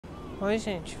Oi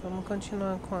gente, vamos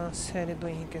continuar com a série do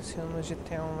Enriquecendo no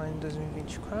GTA Online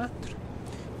 2024.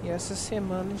 E essa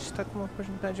semana a gente está com uma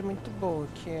oportunidade muito boa,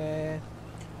 que é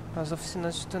as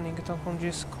oficinas de tuning estão com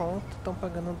desconto, estão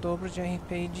pagando o dobro de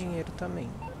RP e dinheiro também.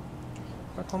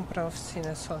 Para comprar a oficina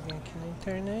é só vir aqui na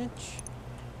internet,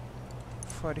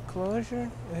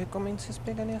 Foreclosure. Eu recomendo vocês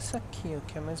pegarem essa aqui,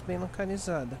 que é mais bem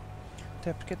localizada.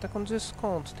 Até porque está com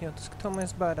desconto, tem outras que estão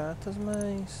mais baratas,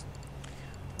 mas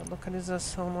a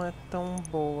localização não é tão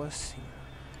boa assim.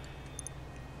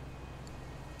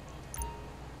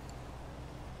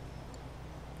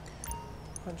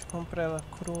 Pode comprar ela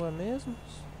crua mesmo,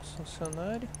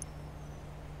 funcionário.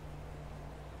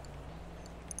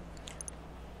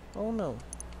 Ou não.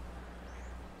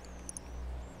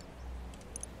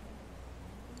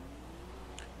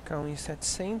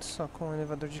 K1.700, só com um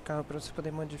elevador de carro para você poder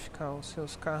modificar os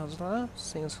seus carros lá,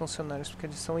 sem os funcionários, porque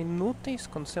eles são inúteis.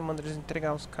 Quando você manda eles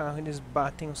entregar os carros, eles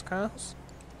batem os carros.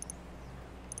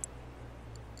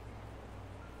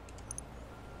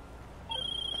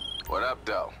 What up,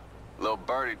 though? Little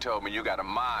birdie told me you got a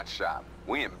mod shop.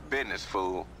 We in business,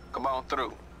 fool. Come on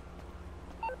through.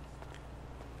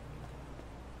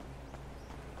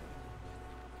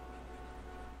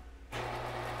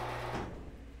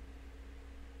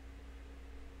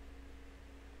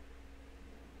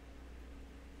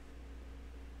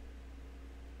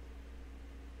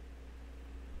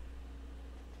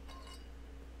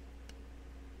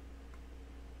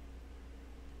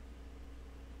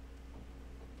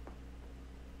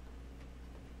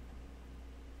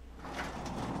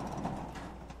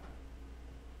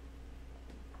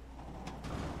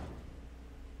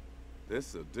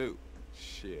 This'll do.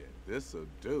 Shit, this'll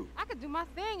do. I could do my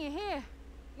thing in here.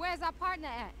 Where's our partner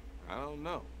at? I don't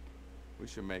know. We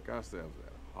should make ourselves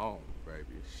at home,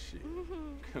 baby. Shit.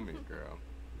 Come here, girl.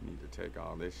 You need to take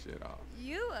all this shit off.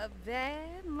 You a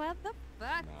bad motherfucker.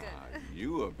 Nah,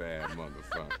 you a bad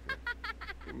motherfucker.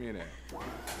 Give me that.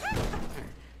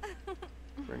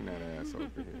 Bring that ass over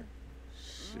here.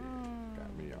 Shit,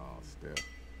 got me all stiff.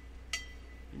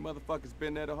 You motherfuckers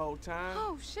been there the whole time?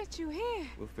 Oh, shit, you here?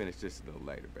 We'll finish this a little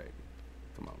later, baby.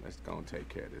 Come on, let's go and take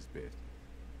care of this bitch.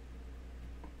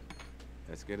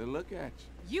 Let's get a look at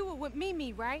you. You were with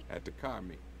Mimi, right? At the car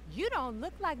meet. You don't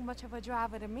look like much of a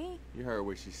driver to me. You heard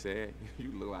what she said.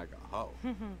 You look like a hoe.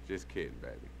 Just kidding,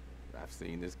 baby. I've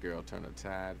seen this girl turn a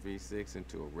Tide V6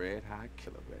 into a red-hot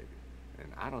killer, baby.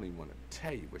 And I don't even want to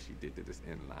tell you what she did to this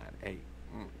inline 8.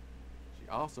 She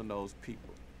also knows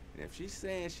people. And if she's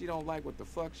saying she don't like what the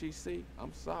fuck she see,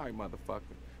 I'm sorry, motherfucker,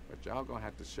 but y'all gonna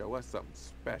have to show us something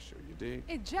special, you dig?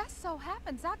 It just so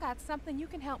happens I got something you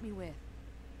can help me with.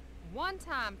 One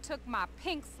time took my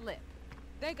pink slip.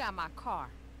 They got my car.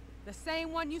 The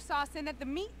same one you saw sitting at the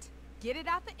meet. Get it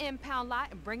out the impound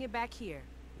lot and bring it back here.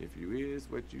 If you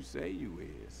is what you say you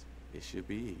is, it should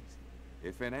be easy.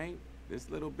 If it ain't, this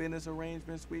little business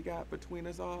arrangements we got between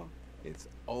us all, it's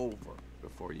over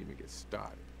before you even get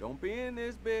started. Don't be in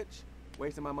this, bitch.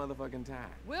 Wasting my motherfucking time.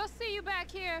 We'll see you back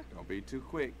here. Don't be too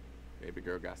quick. Baby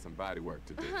girl got some body work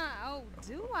to do. Oh,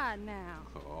 do I now?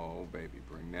 Oh, baby,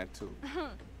 bring that too.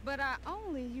 But I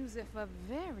only use it for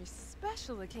very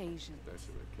special occasions.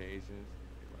 Special occasions,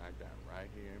 what I got right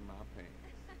here in my pants.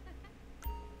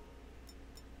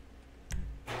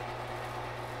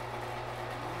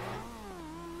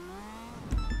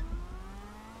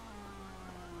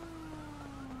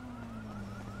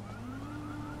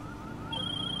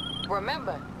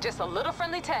 Remember, just a little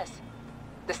friendly test.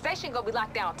 The station gonna be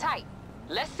locked down tight.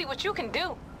 Let's see what you can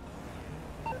do.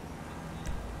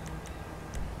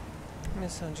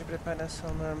 Missão de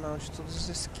preparação normal de todos os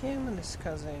esquemas. Nesse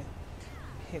caso é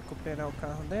recuperar o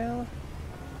carro dela.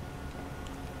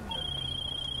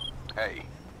 Hey,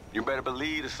 you better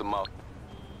believe it's some more.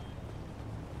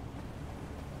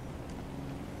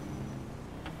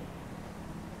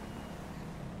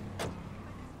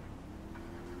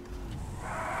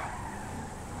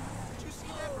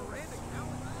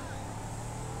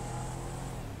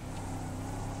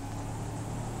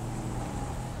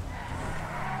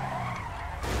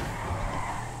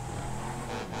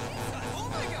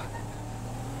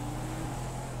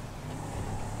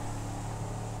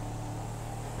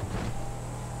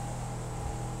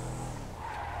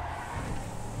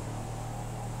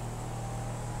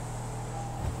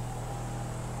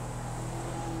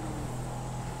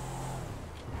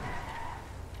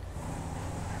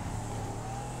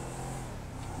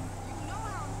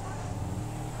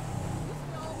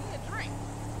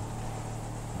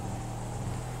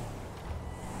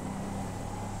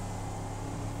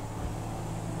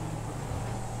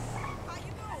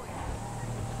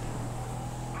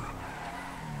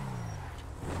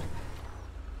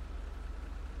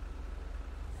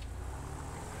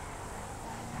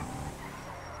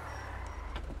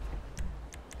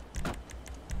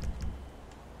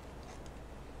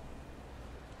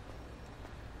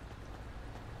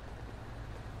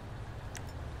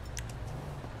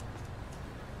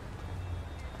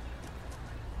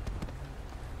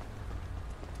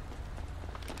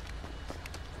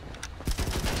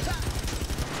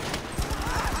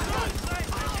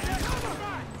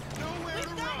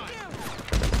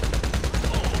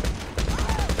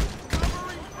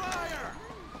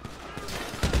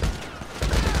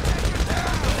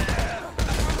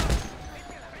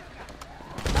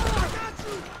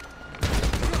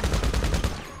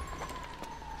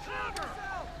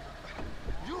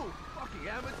 fucking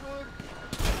amateur?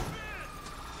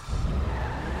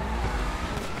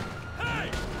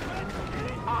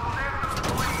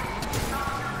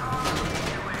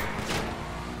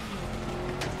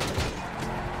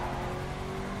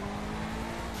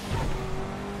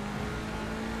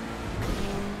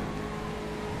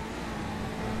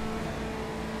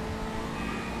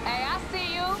 Hey, I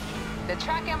see you. The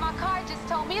track in my car just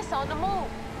told me it's on the move.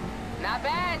 Not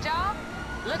bad, y'all.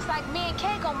 Looks like me and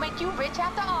Kay gonna make you rich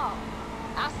after all.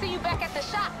 I'll see you back at the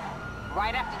shop,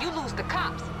 right after you lose the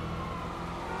cops.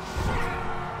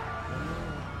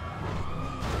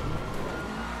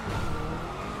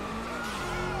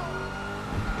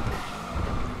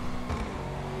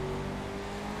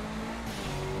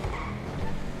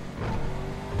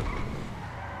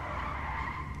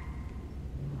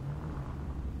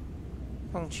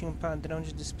 Pontinho padrão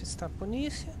de despistar a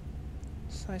polícia.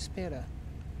 Só esperar.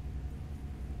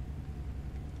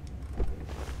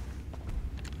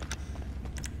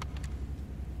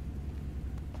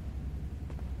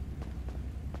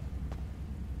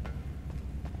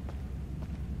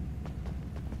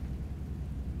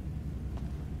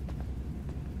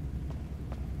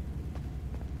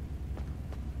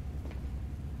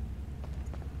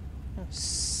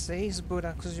 Seis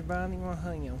buracos de bala e um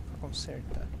arranhão para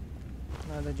consertar.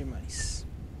 Nada demais.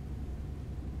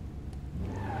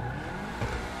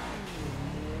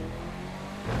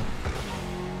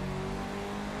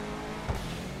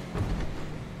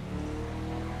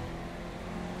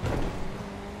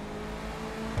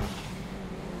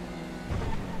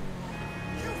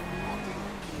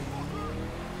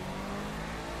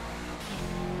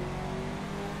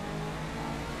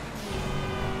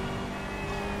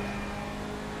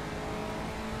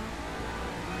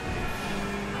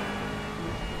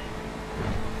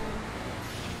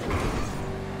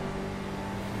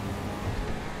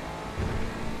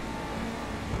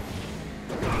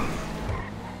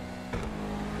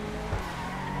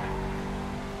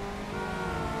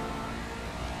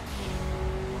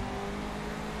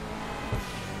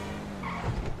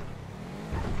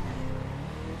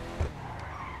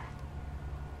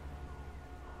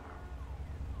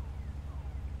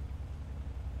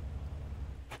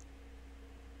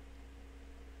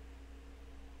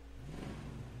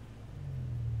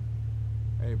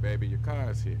 Hey, baby, your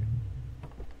car's here.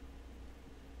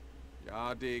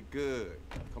 Y'all did good.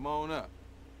 Come on up.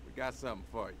 We got something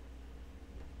for you.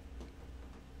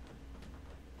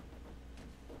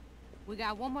 We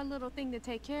got one more little thing to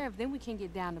take care of, then we can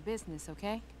get down to business,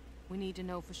 okay? We need to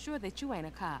know for sure that you ain't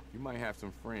a cop. You might have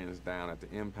some friends down at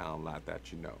the impound lot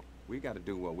that you know. We gotta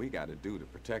do what we gotta do to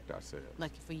protect ourselves.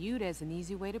 Lucky for you, there's an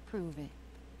easy way to prove it.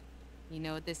 You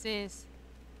know what this is?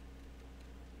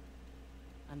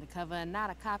 Undercover or not,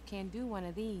 a cop can't do one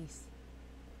of these.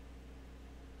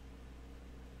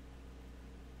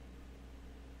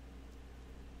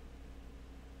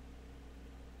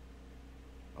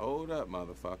 Hold up,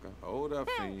 motherfucker. Hold up,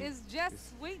 fiend. It's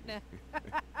just sweetener.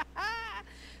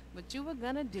 But you were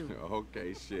gonna do it.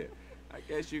 Okay, shit. I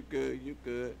guess you good, you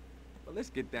good. But let's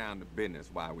get down to business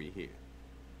while we here.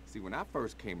 See, when I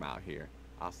first came out here,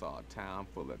 I saw a town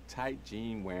full of tight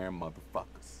jean-wearing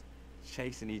motherfuckers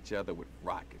chasing each other with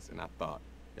rockets, and I thought,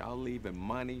 y'all leaving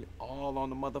money all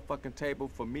on the motherfucking table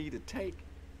for me to take?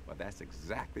 Well, that's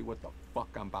exactly what the fuck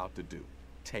I'm about to do.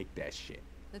 Take that shit.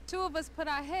 The two of us put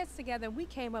our heads together and we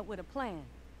came up with a plan.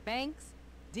 Banks,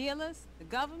 dealers, the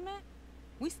government,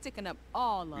 we sticking up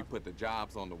all of them. We put the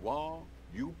jobs on the wall,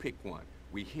 you pick one.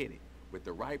 We hit it. With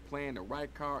the right plan, the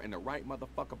right car, and the right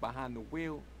motherfucker behind the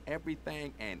wheel,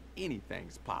 everything and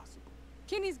anything's possible.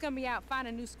 Kenny's gonna be out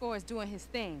finding new scores doing his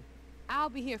thing. I'll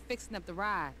be here fixing up the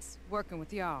rides, working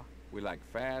with y'all. We like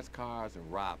fast cars and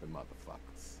robbing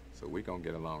motherfuckers. So we gonna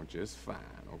get along just fine,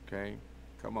 okay?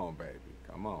 Come on, baby,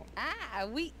 come on. Ah,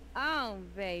 we on,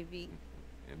 baby.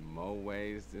 In more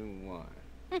ways than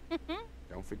one.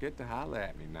 Don't forget to holler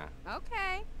at me now.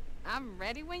 Okay, I'm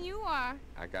ready when you are.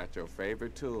 I got your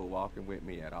favorite tool walking with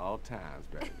me at all times,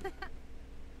 baby.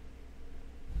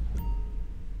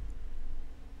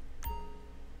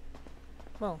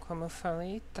 Bom, como eu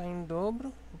falei, tá em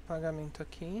dobro o pagamento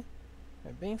aqui.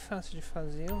 É bem fácil de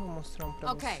fazer, eu vou mostrar um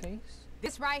pra vocês.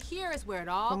 This right here is where it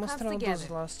all Vou comes mostrar um together. dos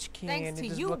Lost que Thanks ele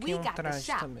to you, we desbloqueia got the traje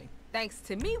shop. também. Thanks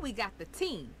to me, we got the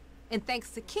team. And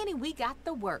thanks to Kenny, we got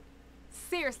the work.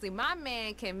 Seriously, my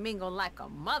man can mingle like a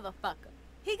motherfucker.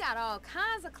 He got all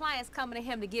kinds of clients coming to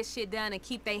him to get shit done and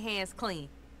keep their hands clean.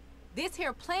 This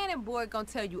here planning board gonna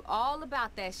tell you all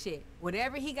about that shit.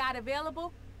 Whatever he got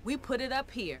available, we put it up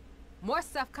here. More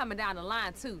stuff coming down the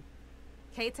line, too.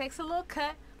 Kay takes a little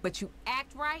cut, but you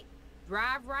act right,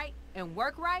 drive right, and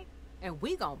work right, and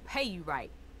we gonna pay you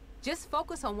right. Just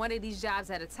focus on one of these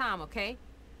jobs at a time, okay?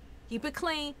 Keep it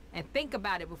clean and think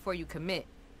about it before you commit.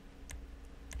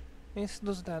 Esse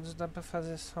dos dados dá pra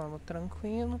fazer solo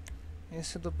tranquilo.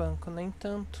 Esse do banco nem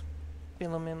tanto.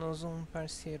 Pelo menos um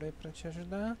parceiro aí pra te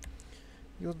ajudar.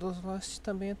 E o dos Lost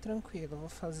também é tranquilo. Vou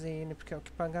fazer ele porque é o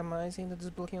que paga mais e ainda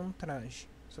desbloqueia um traje.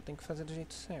 Só tem que fazer do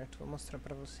jeito certo. Vou mostrar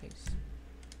pra vocês.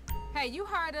 Hey, you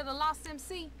heard of the Lost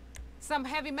MC? Some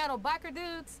heavy metal biker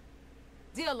dudes?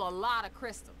 Deal a lot of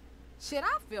crystal. Shit,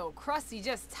 I feel crusty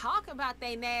just talking about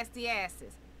they nasty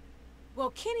asses.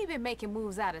 Well, Kenny been making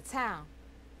moves out of town.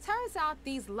 Turns out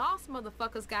these Lost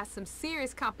motherfuckers got some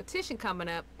serious competition coming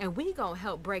up, and we gonna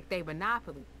help break their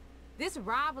monopoly. This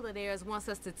rival of theirs wants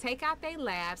us to take out their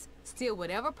labs, steal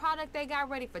whatever product they got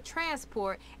ready for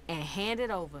transport, and hand it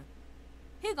over.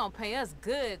 He gonna pay us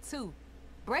good, too.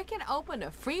 Breaking open the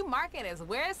free market is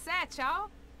where it's at, y'all.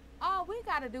 All we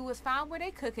gotta do is find where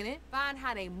they cooking it, find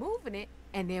how they moving it,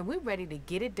 and then we're ready to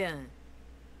get it done.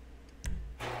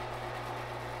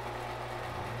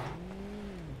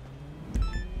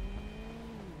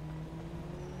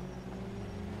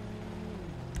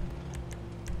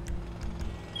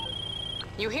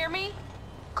 You hear me?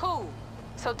 Cool.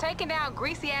 So taking down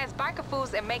greasy-ass biker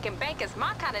fools and making bank is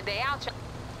my kind of day out, y'all.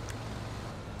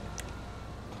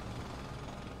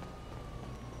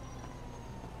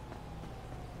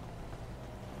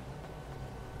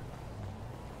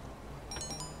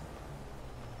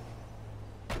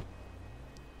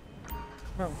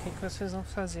 Bom, o que vocês vão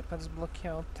fazer para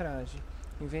desbloquear o traje?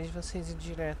 Em vez de vocês ir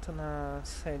direto na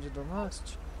sede do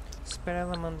Lost, espera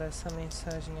ela mandar essa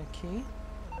mensagem aqui.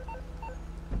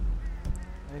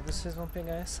 Aí vocês vão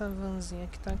pegar essa vanzinha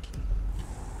que tá aqui.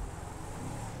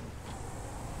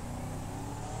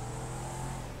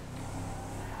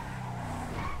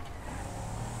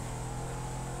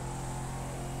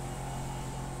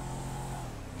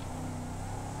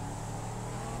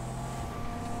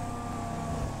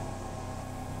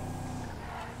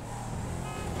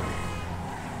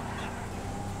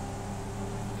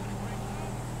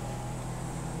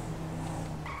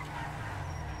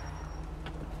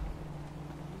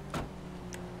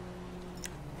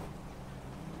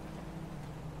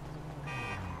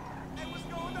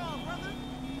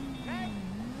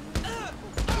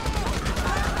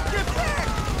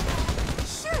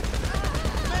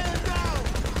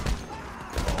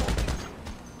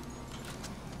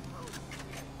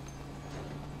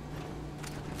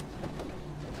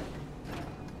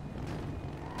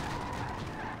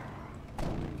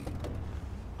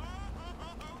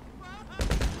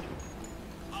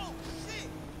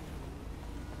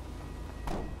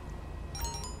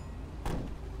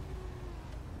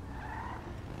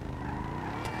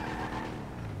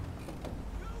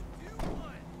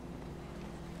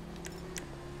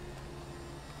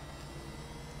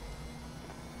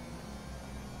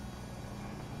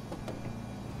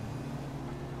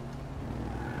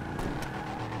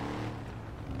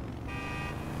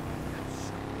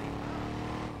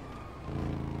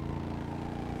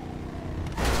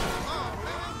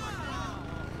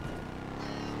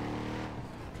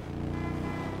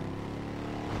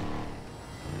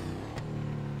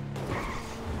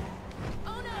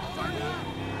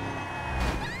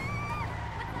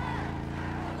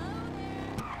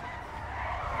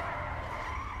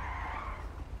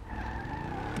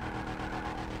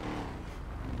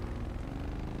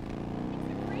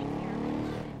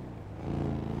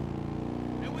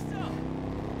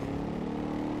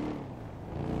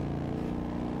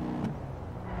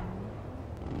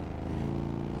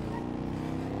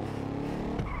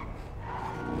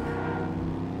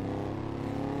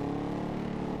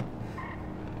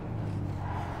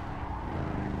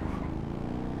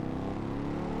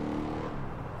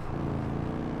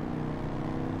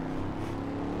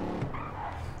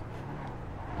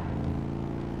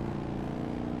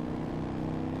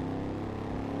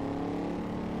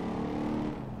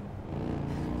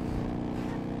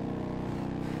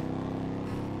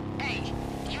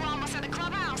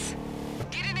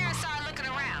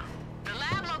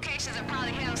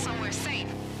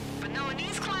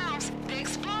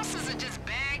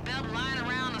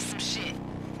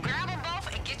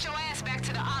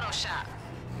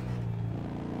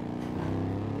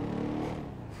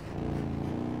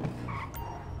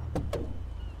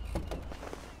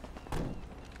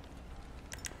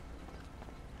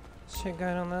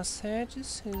 Chegaram na sede,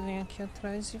 vocês vêm aqui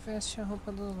atrás e vestem a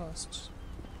roupa do Lost.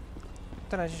 O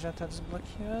traje já está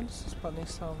desbloqueado, vocês podem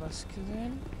salvar se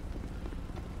quiserem.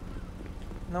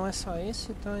 Não é só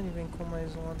esse, tá? Ele vem com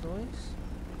mais um ou dois.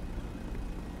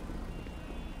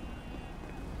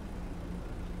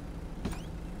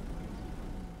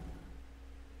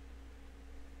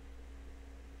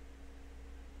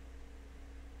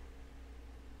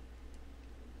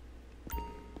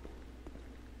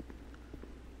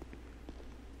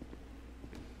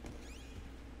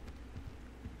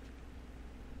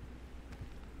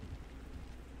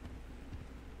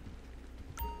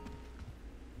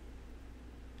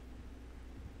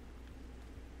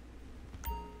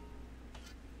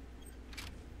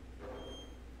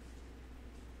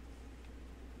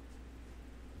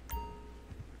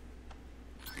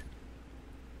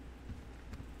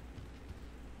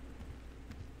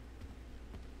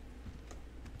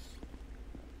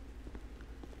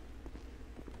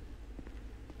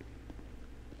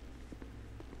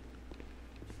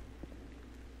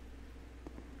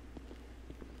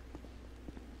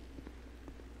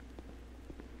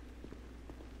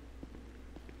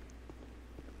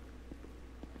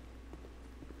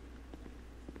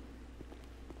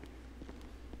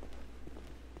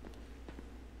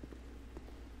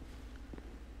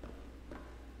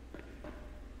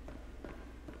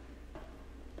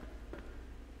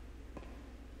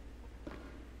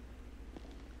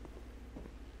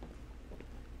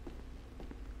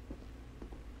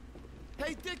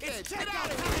 Hey, dickhead, get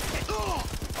out of here!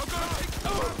 I'm gonna take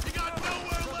you! You got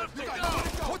nowhere left to go!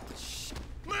 What the sh...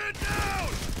 Man down!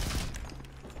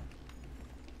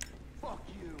 Fuck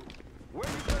you! Where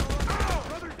you gonna run?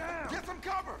 Brother down! Get some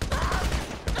cover!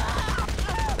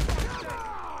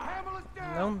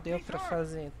 Não deu pra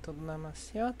fazer tudo na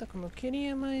maciota como eu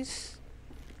queria, mas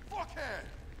a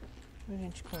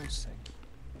gente consegue.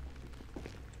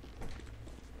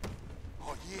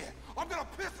 Oh yeah, I'm gonna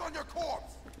piss on your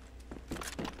corpse.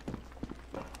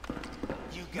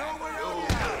 You got no.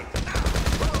 Get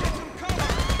some cover.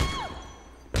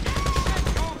 Shit,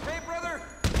 you okay, brother?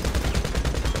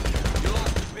 You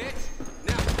lost the bitch.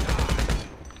 Now die.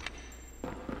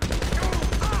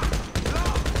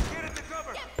 Get into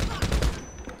cover.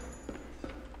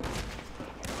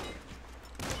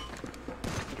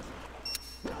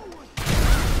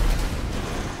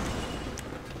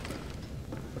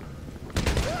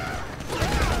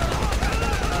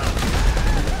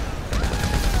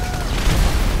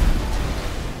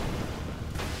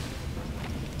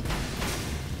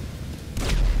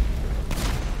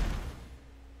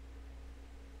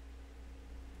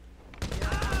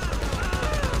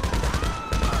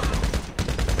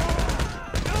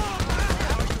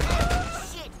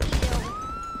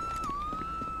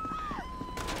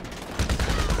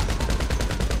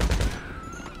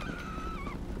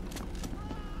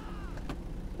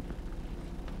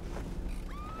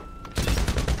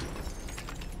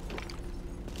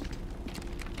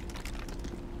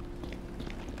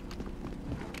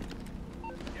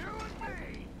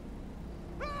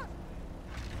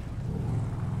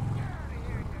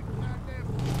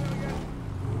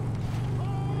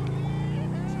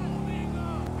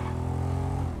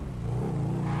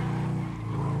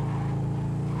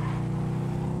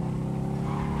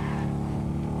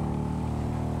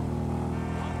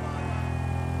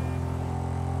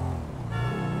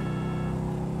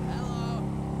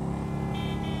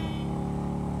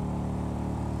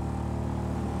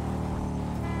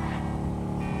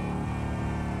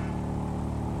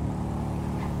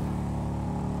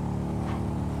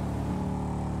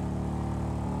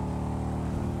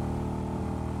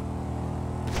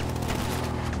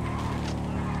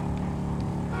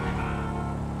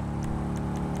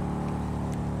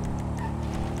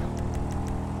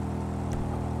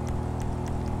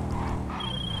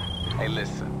 Hey,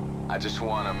 listen, I just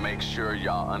want to make sure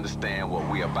y'all understand what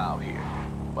we about here.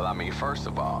 Well, I mean, first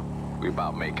of all, we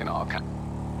about making all kinds.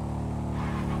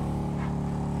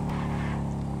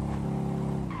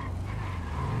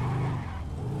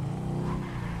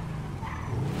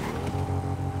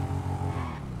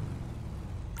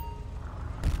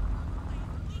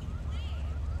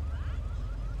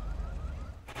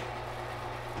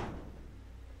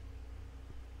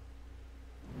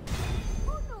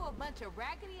 Of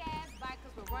raggedy-ass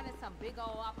bikers were running some big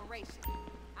old operation.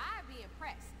 I'd be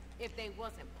impressed if they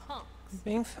wasn't punks.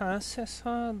 Bem fácil, é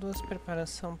só 2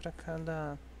 preparação para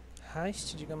cada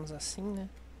heist, digamos assim, né?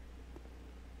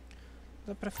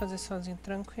 Dá pra fazer sozinho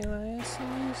tranquila essa,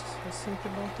 mas é sempre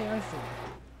bom ter ajuda.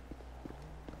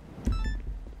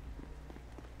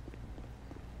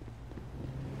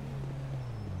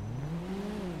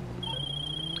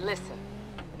 Listen.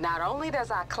 Not only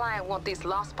does our client want these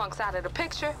lost punks out of the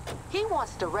picture, he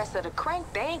wants the rest of the crank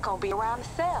they ain't gonna be around to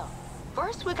sell.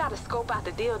 First, we gotta scope out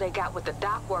the deal they got with the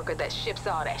dock worker that ships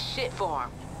all that shit for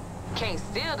him. Can't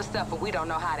steal the stuff, but we don't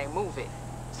know how they move it.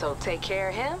 So take care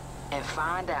of him and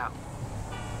find out.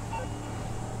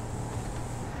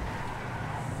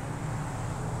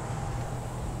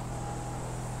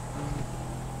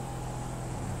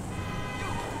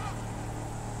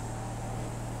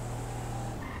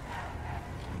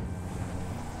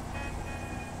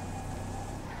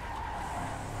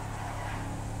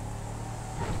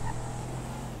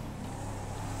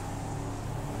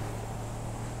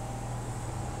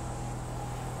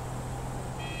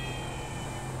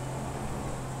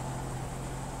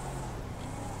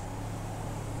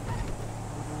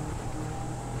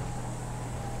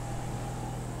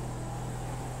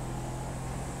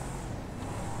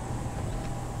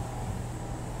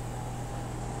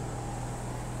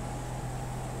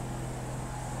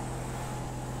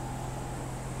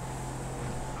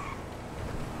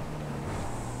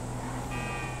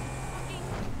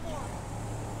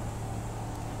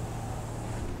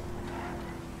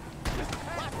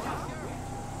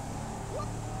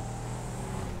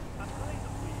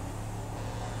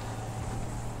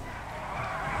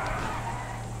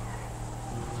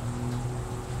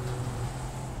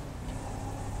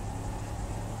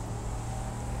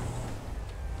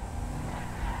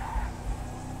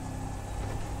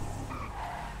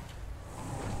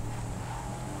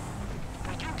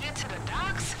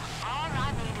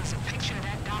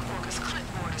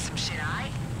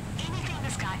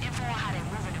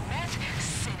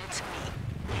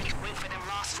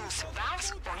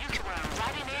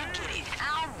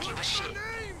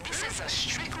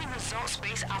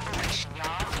 complex operation,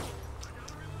 y'all.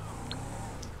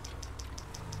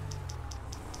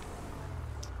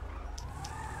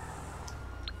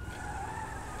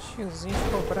 Tiozinho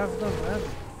ficou bravo danado.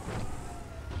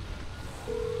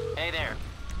 Hey there.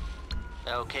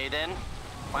 Okay then.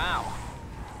 Wow.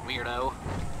 Weirdo.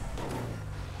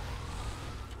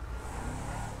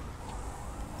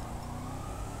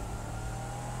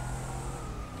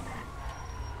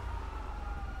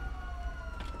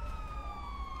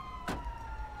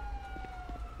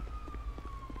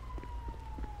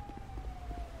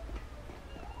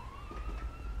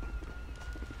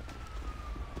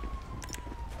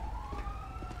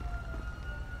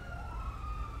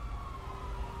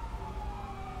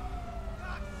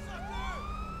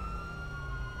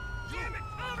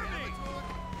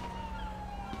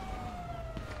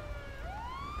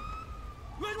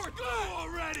 Let's go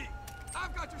already!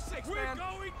 I've got your six, We're man.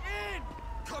 going in!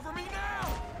 Cover me now!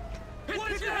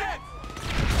 Hit your head!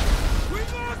 We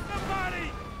lost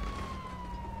somebody!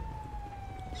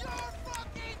 You're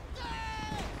fucking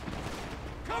dead!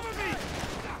 Cover me!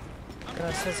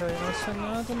 Graças a Deus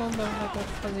relacionado não dá pra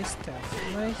fazer stealth,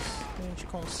 mas a gente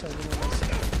consegue no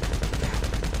assim.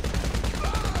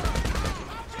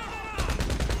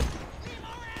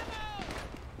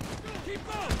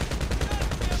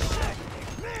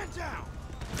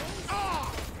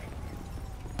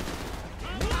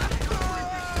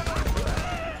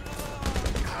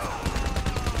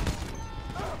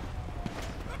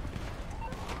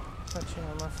 Vou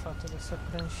tirar uma foto dessa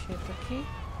prancheta aqui.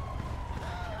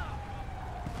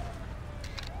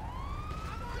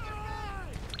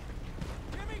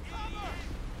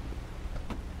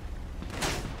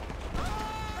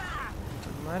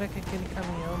 Tomara que aquele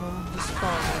caminhão não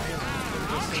despawne.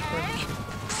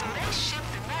 So they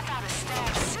shipped the meth out of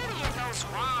Stab City in those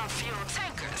raw fuel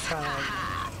tankers.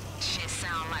 Shit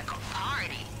sound like a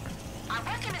party. I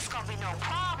reckon it's gonna be no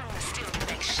problem to steal the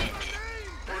next shipment.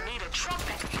 We'll need a truck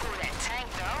that can pull that tank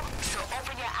though. So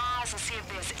open your eyes and see if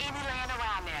there's any land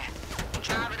around there.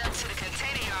 Drive it up to the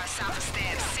container yard south of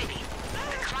Stab City.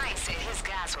 The client said his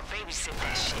guys will babysit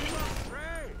that shit.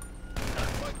 Ray!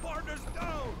 That's my partner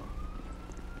Stone!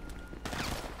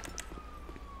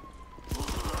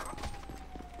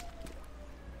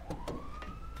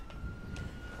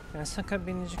 Essa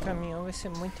cabine de caminhão vai ser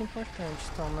muito importante,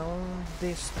 então não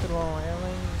destruam ela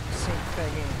e sempre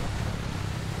peguem ela.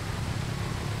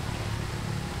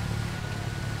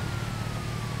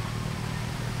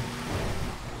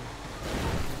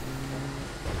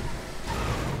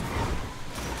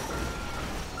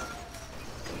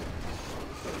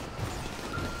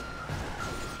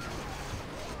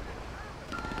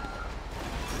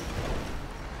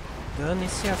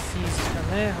 Dane-se a física,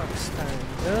 né, Rockstar?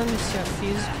 Dane-se a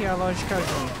física e a lógica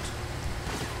junto.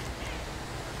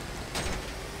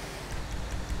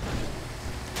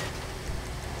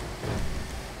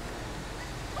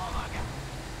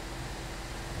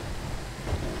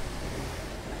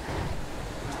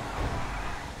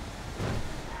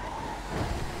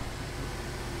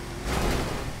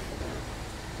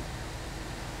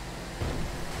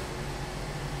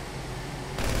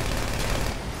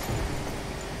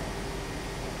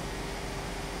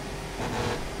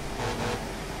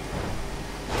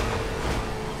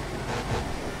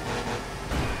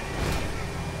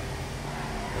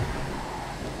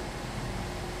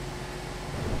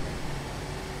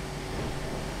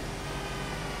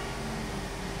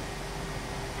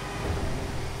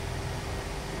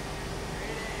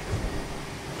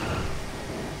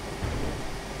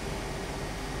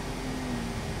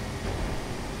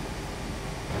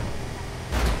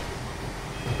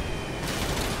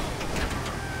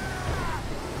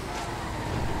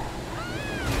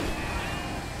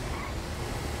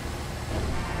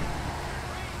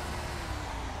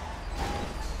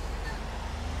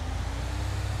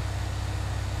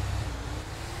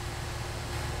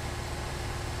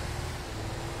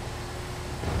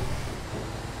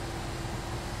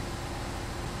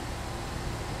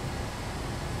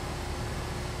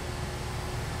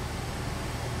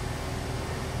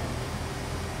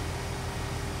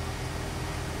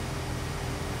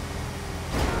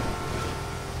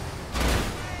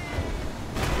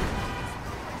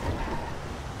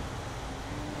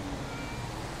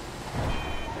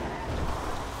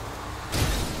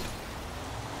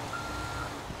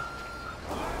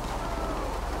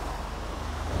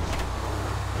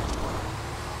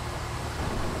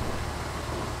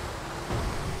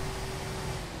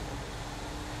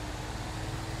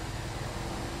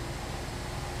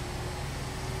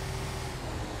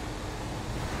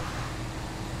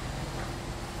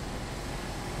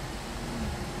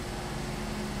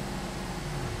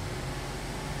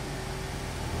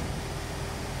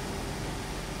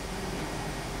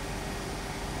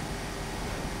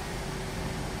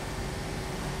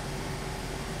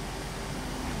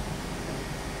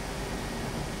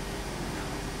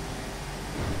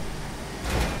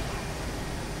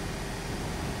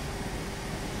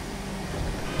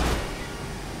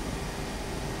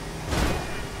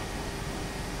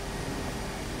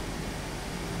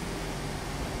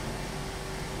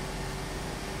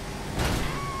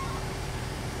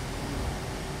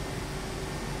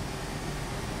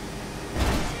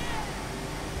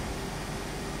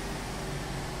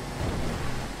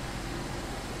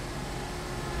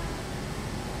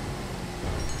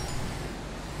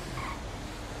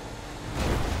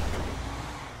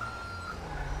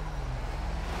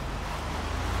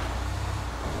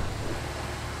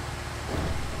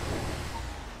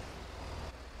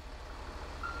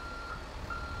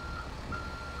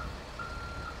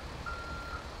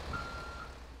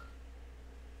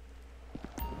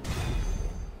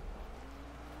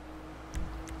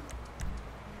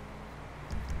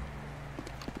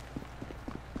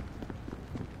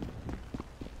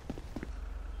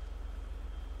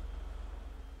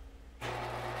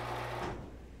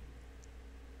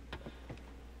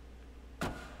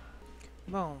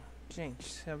 Bom,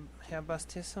 gente,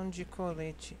 reabasteçam de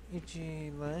colete e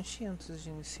de lanche antes de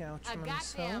iniciar a A última goddamn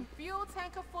missão. fuel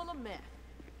tanker full of meth.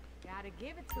 Gotta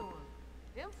give it to 'em.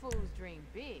 Them fools dream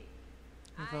big.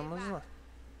 E vamos lá.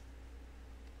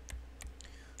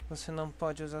 Você não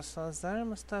pode usar suas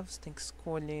armas, tá? Você tem que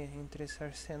escolher entre esse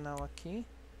arsenal aqui.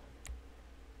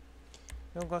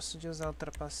 Eu gosto de usar o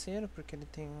trapaceiro porque ele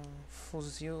tem um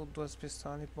fuzil, 2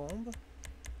 pistolas e bomba.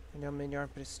 Ele é o melhor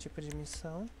para esse tipo de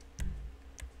missão.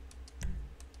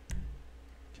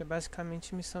 Que é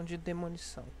basicamente missão de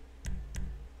demolição.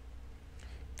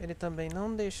 Ele também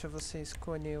não deixa você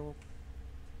escolher o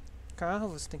carro,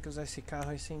 você tem que usar esse carro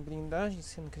aí sem blindagem,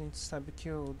 sendo que a gente sabe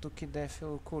que o Duke Def e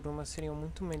o Kuruma seriam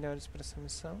muito melhores para essa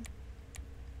missão.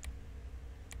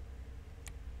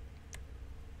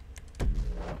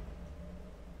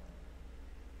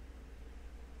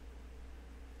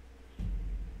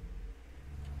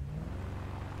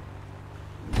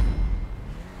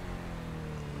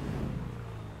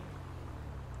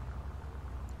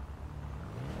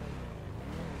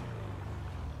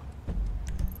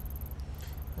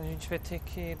 A gente vai ter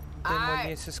que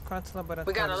demolir esses 4 We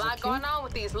got a laboratórios lot aqui. going on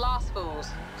with these lost fools,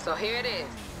 so here it is.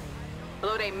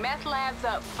 Blow they meth labs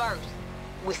up first.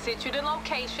 We sent you the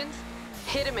locations,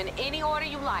 hit them in any order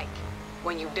you like.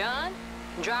 When you done,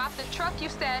 drive the truck you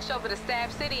stashed over to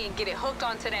Stab City and get it hooked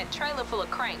onto that trailer full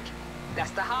of crank.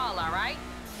 That's the haul, all right?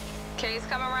 Kay's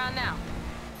coming around now.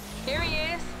 Here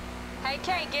he is. Hey,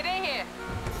 Kay, get in here.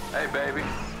 Hey, baby.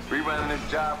 We running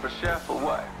this job for Chef or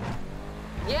what?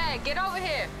 Yeah, get over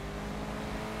here.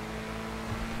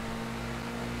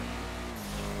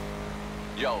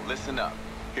 Yo, listen up.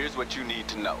 Here's what you need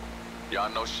to know. Y'all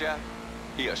know Chef?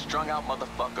 He a strung-out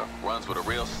motherfucker, runs with a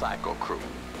real psycho crew.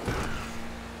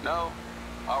 No?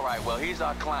 Alright, well, he's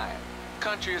our client.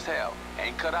 Country as hell.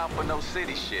 Ain't cut out for no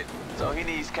city shit. So he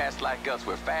needs cats like us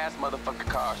with fast motherfucking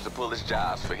cars to pull his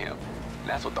jobs for him. And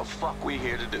that's what the fuck we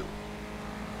here to do.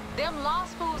 Them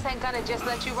lost fools ain't gonna just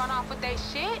let you run off with their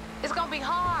shit. It's gonna be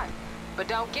hard. But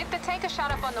don't get the tanker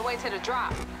shot up on the way to the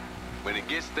drop. When it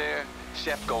gets there,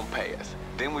 Chef gon' pay us.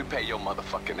 Then we pay your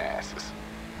motherfucking asses.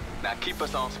 Now keep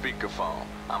us on speakerphone.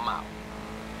 I'm out.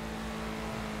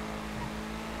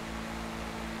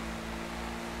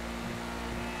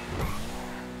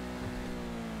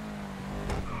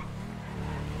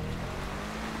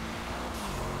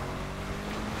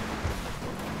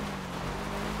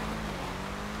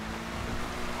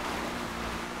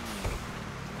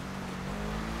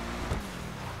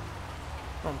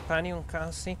 Bom, parem um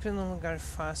carro sempre num lugar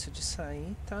fácil de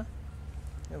sair, tá?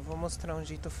 Eu vou mostrar um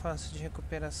jeito fácil de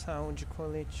recuperar saúde e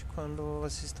colete quando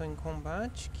vocês estão em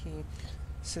combate, que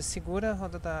você segura a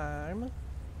roda da arma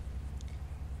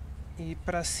e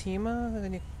pra cima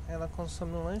ela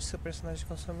consome o lanche, seu personagem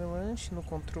consome o lanche no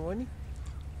controle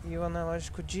e o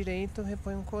analógico direito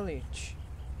repõe um colete.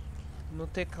 No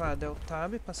teclado é o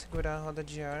Tab para segurar a roda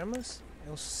de armas, é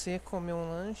o C come um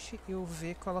lanche e o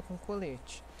V coloca um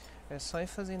colete. É só ir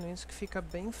fazendo isso que fica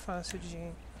bem fácil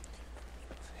de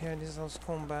realizar os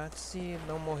combates e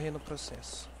não morrer no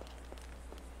processo.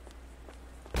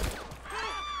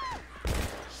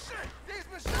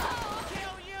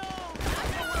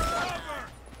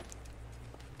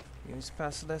 E o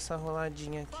espaço dessa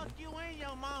roladinha aqui.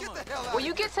 When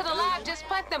you get to the lab, just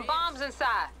plant them bombs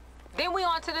inside. Then we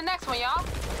on to the next one, y'all.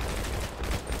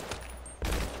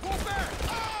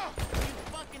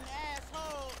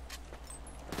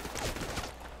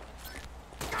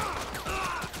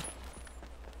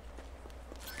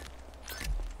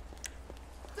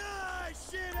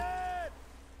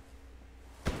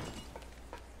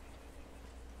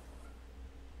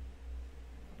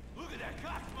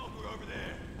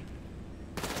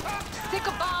 Stick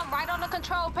a bomb right on the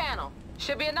control panel.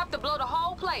 Should be enough to blow the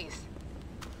whole place.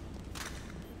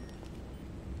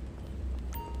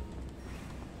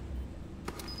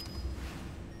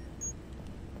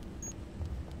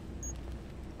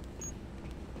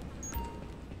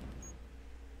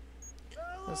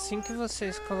 Assim que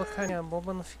vocês colocarem a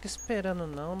bomba, não fica esperando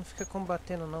não fica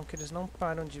combatendo não, que eles não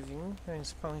param de vir, é um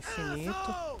spawn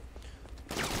infinito.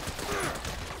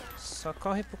 Só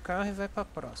corre pro carro e vai pra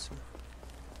próxima.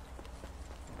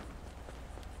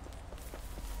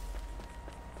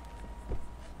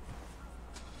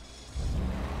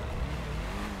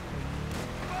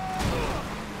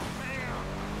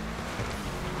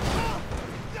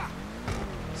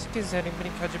 Se quiserem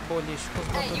brincar de boliche com os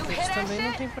motoqueiros também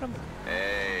não tem problema.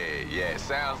 Hey, yeah,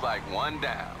 sounds like one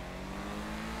down.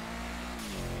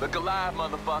 Look alive,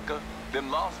 motherfucker.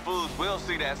 Them lost fools will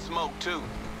see that smoke, too.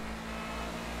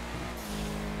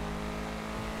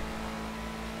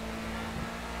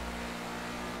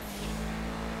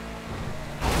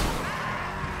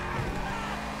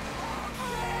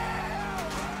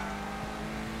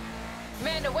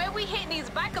 Man, the way we hitting these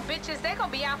biker bitches, they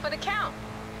gonna be out for the count.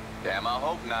 Damn, I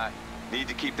hope not. Need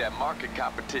to keep that market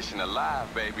competition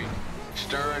alive, baby.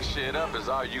 Stirring shit up is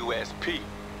our USP.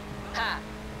 Ha!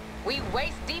 We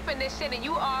waist deep in this shit and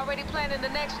you already planning the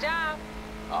next job?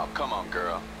 Oh, come on,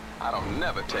 girl. I don't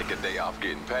never take a day off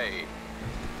getting paid.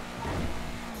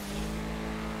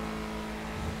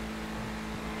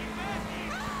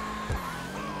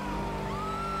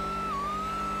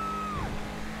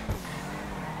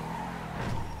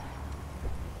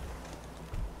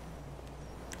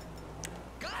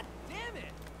 God damn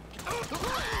it!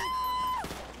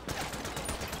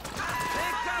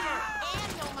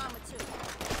 And your mama too.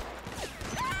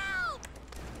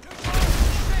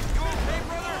 Hey,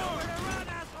 brother!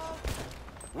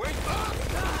 Wait up!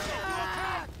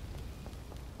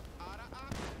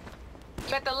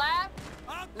 You at the lab?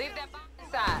 Leave that bomb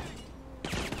inside.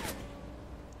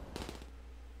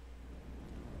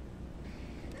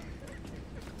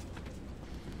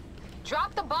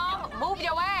 Drop the bomb, move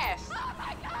your ass. Oh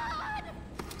my God!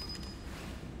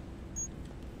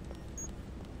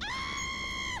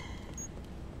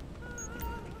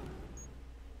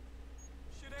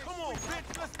 Come on,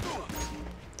 bitch, let's do it!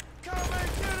 Come and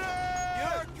get it!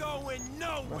 You're going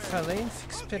Eu nowhere! falei, não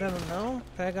fica esperando não.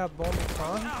 Pega a bomba e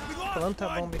corre. Planta a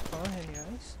bomba e corre,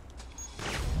 aliás.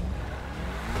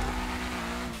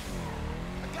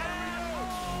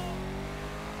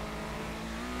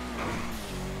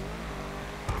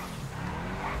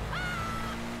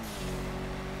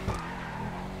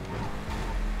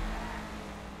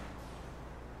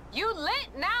 You lit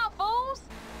now, fools?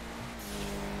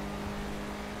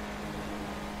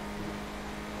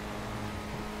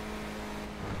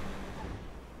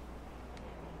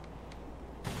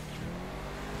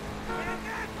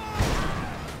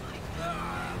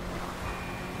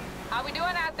 How we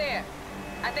doing out there?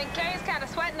 I think Kay's kind of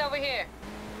sweating over here.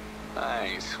 I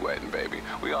ain't sweating, baby.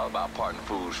 We all about parting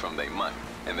fools from their money.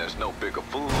 And there's no bigger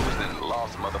fools than the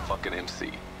lost motherfucking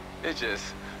MC. It's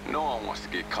just, no one wants to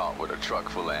get caught with a truck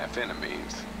full of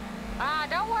amphetamines. Ah,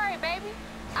 don't worry, baby.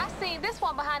 I seen this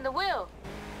one behind the wheel.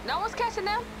 No one's catching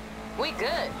them? We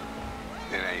good.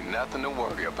 It ain't nothing to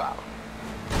worry about.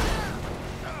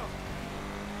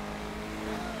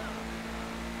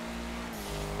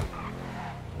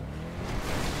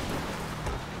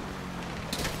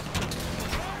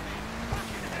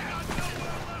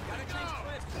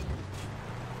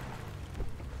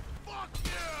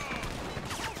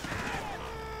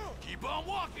 Keep on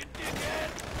walking, dickhead!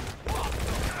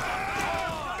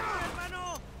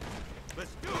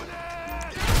 Let's do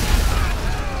this!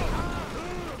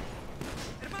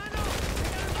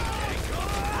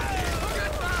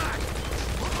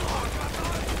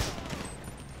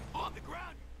 On the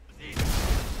ground!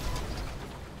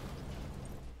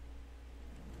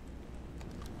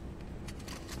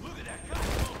 Look at that guy!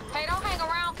 Hey, don't hang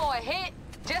around for a hit.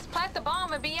 Just plant the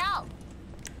bomb and be out.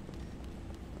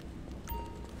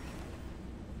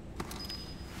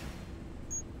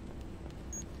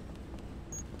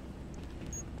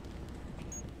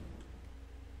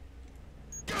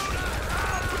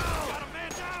 Got a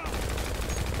man down!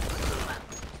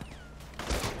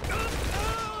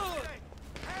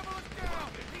 Hammer us down!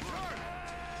 He's hurt!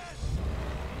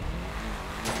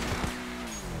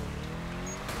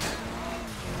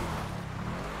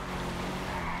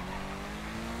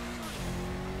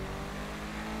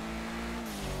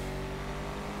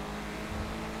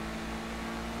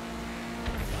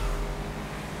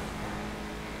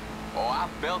 Oh, I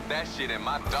felt that shit in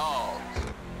my dogs.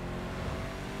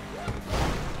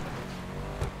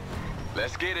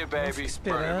 Let's get it, baby.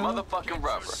 Burning motherfucking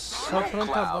rubber. Smoke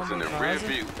clouds in the rear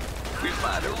view. We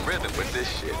find a rhythm with this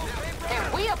shit.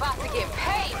 And we about to get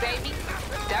paid, baby.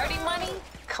 Dirty money,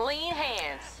 clean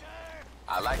hands.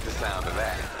 I like the sound of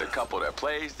that. The couple that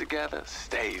plays together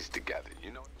stays together.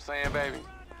 You know what I'm saying, baby?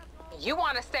 You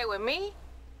want to stay with me?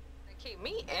 Keep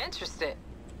me interested.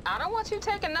 I don't want you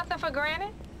taking nothing for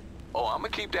granted. Oh, I'ma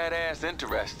keep that ass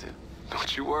interested.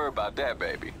 Don't you worry about that,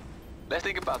 baby. Let's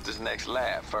think about this next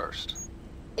lab first.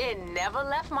 It never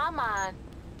left my mind.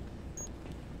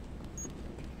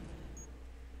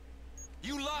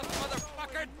 You lost,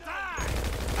 motherfucker! Die!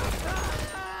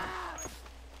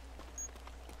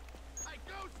 Hey,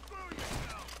 go screw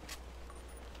yourself!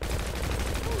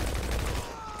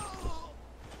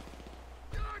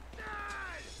 You're dead!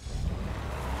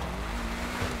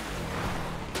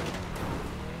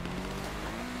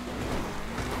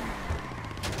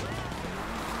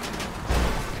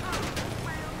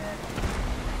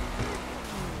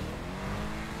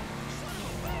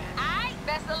 Alright,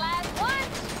 that's the last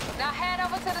one. Now head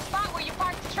over to the spot where you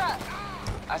parked the truck.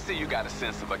 I see you got a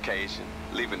sense of occasion,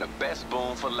 leaving the best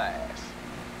boon for last.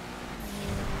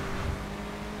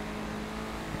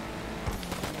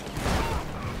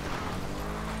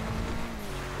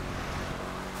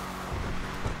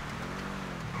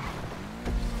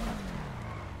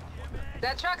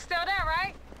 That truck's still there,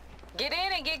 right? Get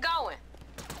in and get going.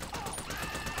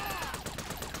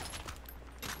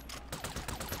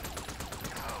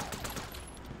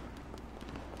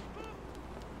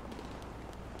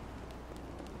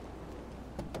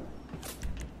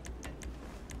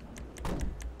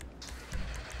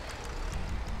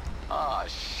 Aw,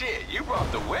 shit, you brought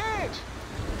the wedge.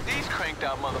 These cranked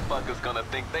out motherfuckers gonna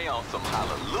think they on some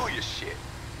hallelujah shit.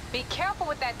 Be careful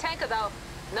with that tanker, though.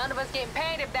 None of us getting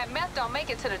paid if that meth don't make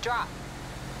it to the drop.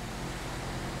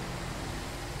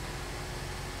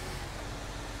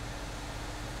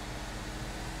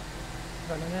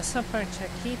 Olha, nessa parte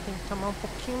aqui tem que tomar um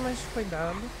pouquinho mais de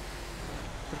cuidado,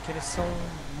 porque eles são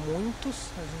muitos,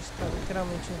 a gente está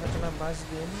literalmente invadindo a base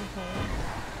deles, então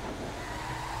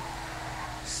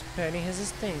esperem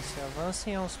resistência,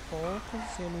 avancem aos poucos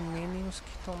e eliminem os que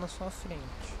estão na sua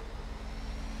frente.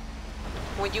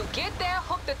 When you get there,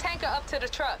 hook the tanker up to the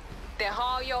truck. Then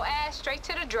haul your ass straight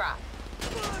to the drop.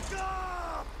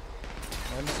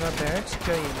 Olhos abertos,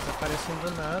 que aí eles aparecem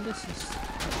do nada, esses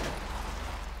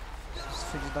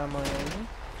filhos da mãe aí.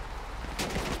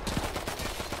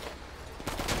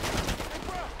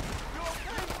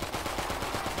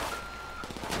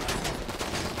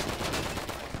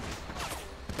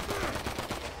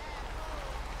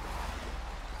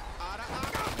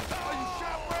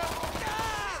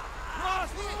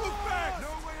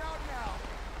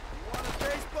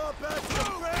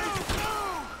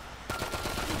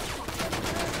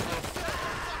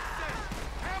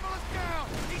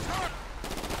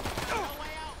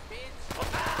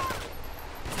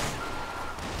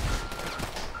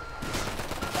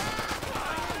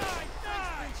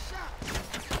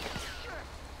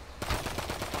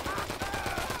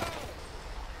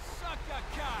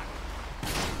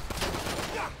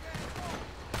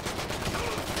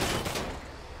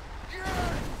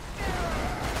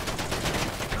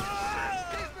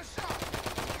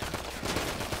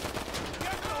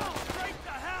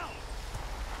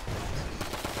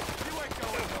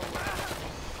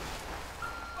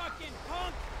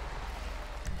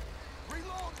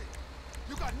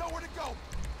 Nowhere to go!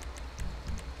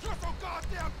 You're so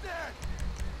goddamn dead!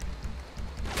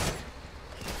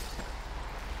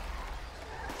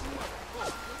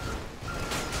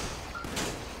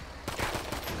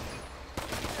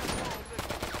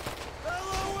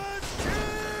 LOSG!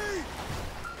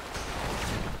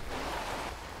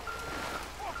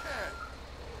 Fuckhead!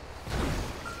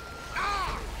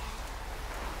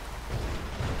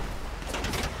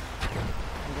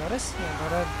 Agora sim,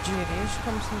 agora dirige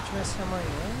como se não tivesse amanhã.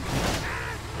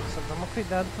 Só toma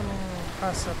cuidado pra não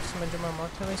passar por cima de uma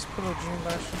moto e ela explodir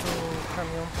embaixo do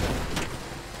caminhão preto.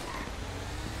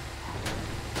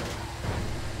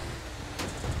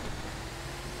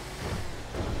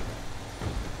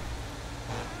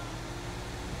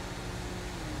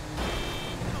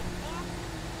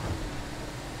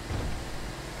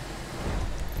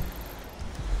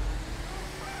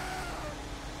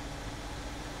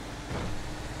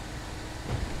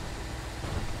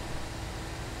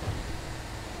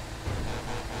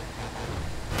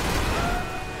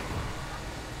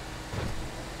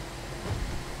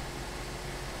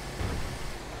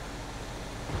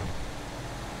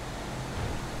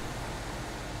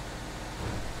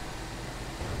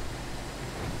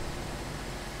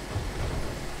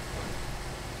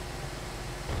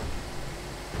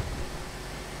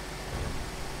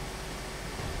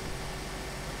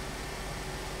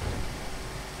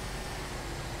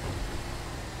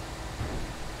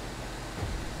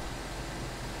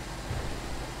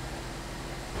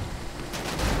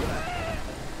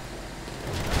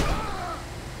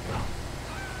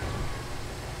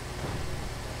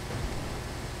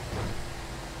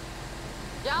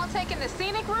 Y'all taking the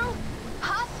scenic route?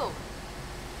 Hustle!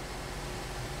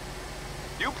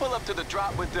 You pull up to the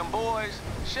drop with them boys,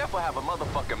 Chef will have a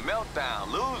motherfucking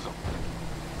meltdown, lose him.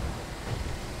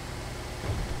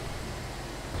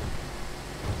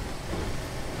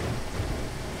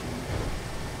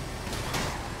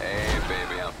 Hey,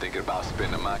 baby, I'm thinking about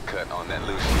spending my cut on that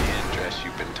Lucien dress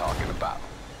you've been talking about.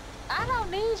 I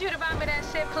don't need you to buy me that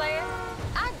shit, player.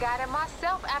 I got it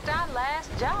myself after our last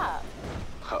job.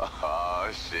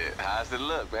 Oh, shit. How's it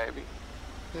look, baby?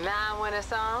 9 when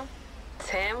it's on,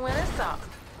 10 when it's off.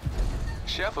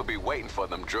 Chef will be waiting for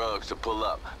them drugs to pull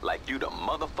up like you the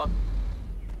motherfucker.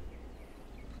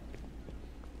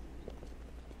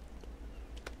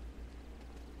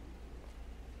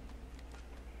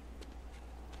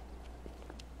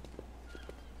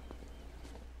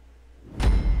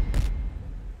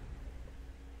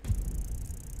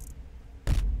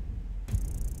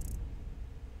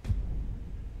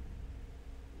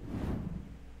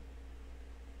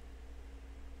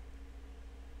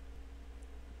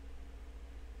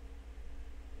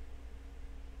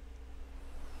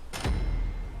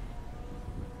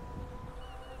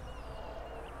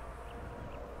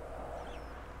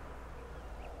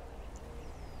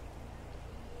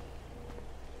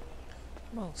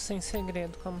 Bom, sem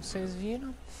segredo, como vocês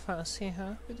viram, fácil e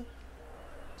rápido.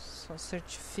 Só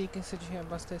certifiquem-se de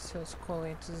reabastecer os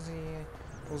coletes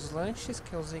e os lanches,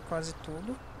 que eu usei quase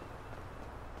tudo.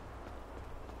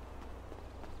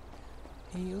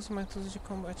 E os métodos de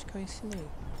combate que eu ensinei.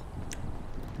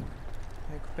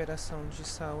 Recuperação de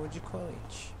saúde e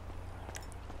colete.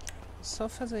 Só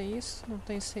fazer isso, não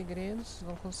tem segredos,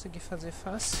 vão conseguir fazer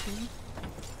facinho.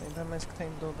 Ainda mais que tá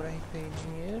em dobro RP e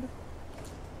dinheiro.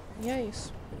 E é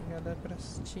isso. Obrigada por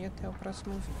assistir e até o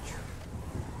próximo vídeo.